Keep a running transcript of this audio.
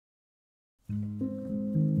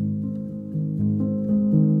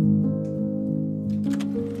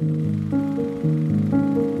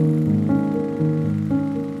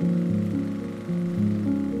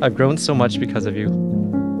I've grown so much because of you.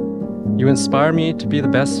 You inspire me to be the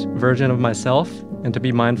best version of myself and to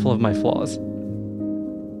be mindful of my flaws.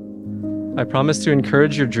 I promise to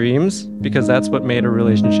encourage your dreams because that's what made a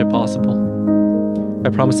relationship possible. I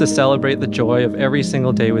promise to celebrate the joy of every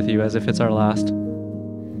single day with you as if it's our last.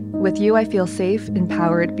 With you, I feel safe,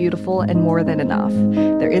 empowered, beautiful, and more than enough.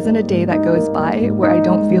 There isn't a day that goes by where I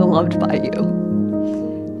don't feel loved by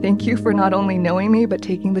you. Thank you for not only knowing me, but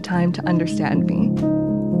taking the time to understand me.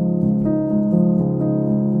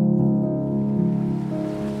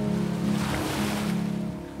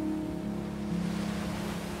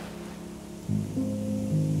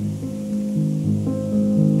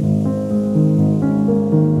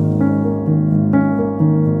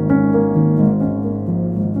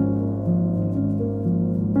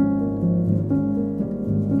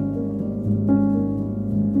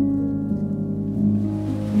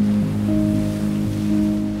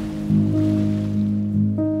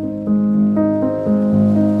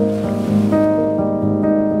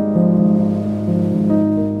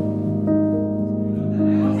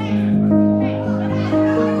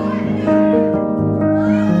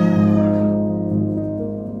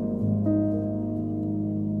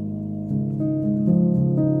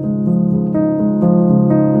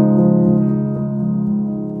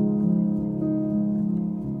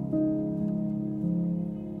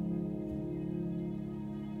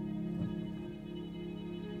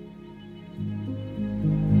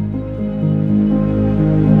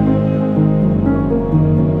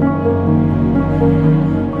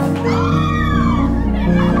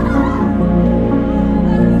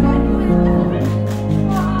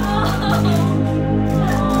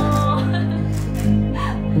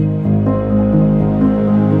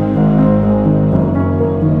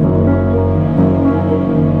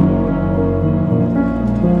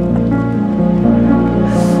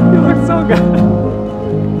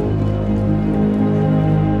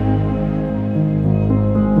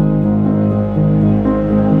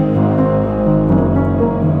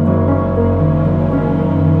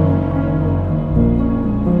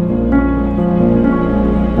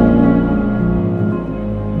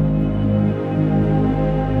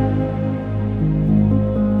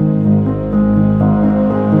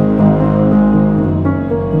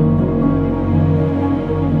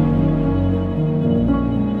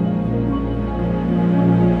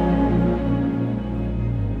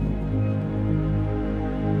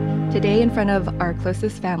 Today, in front of our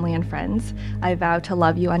closest family and friends, I vow to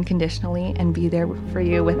love you unconditionally and be there for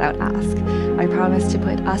you without ask. I promise to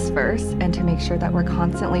put us first and to make sure that we're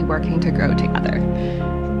constantly working to grow together.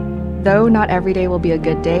 Though not every day will be a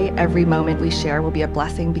good day, every moment we share will be a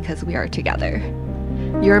blessing because we are together.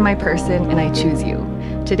 You're my person and I choose you.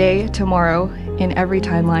 Today, tomorrow, in every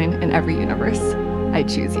timeline, in every universe, I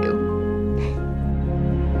choose you.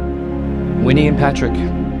 Winnie and Patrick,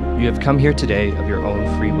 you have come here today of your own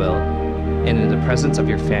free will, and in the presence of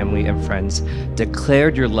your family and friends,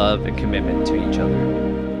 declared your love and commitment to each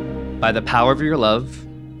other. By the power of your love,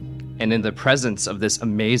 and in the presence of this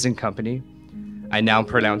amazing company, I now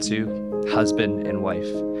pronounce you husband and wife.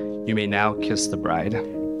 You may now kiss the bride.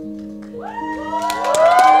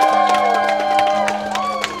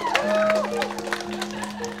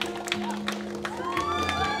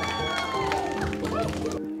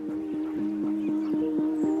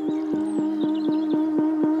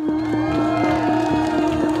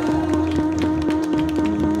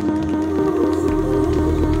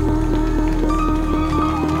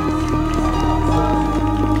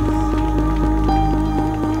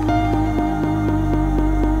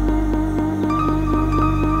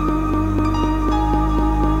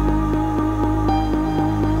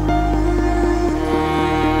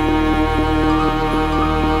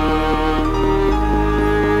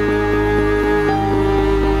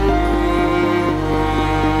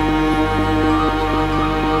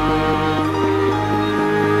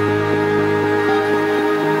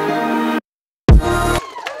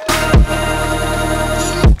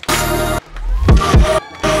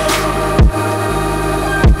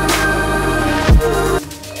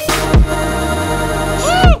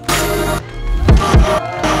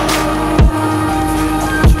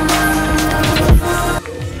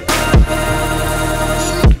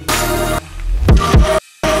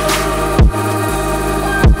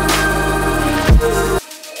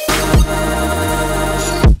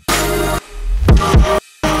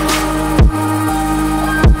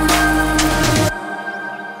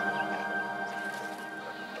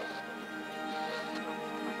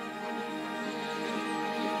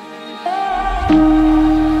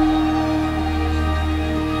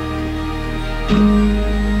 you.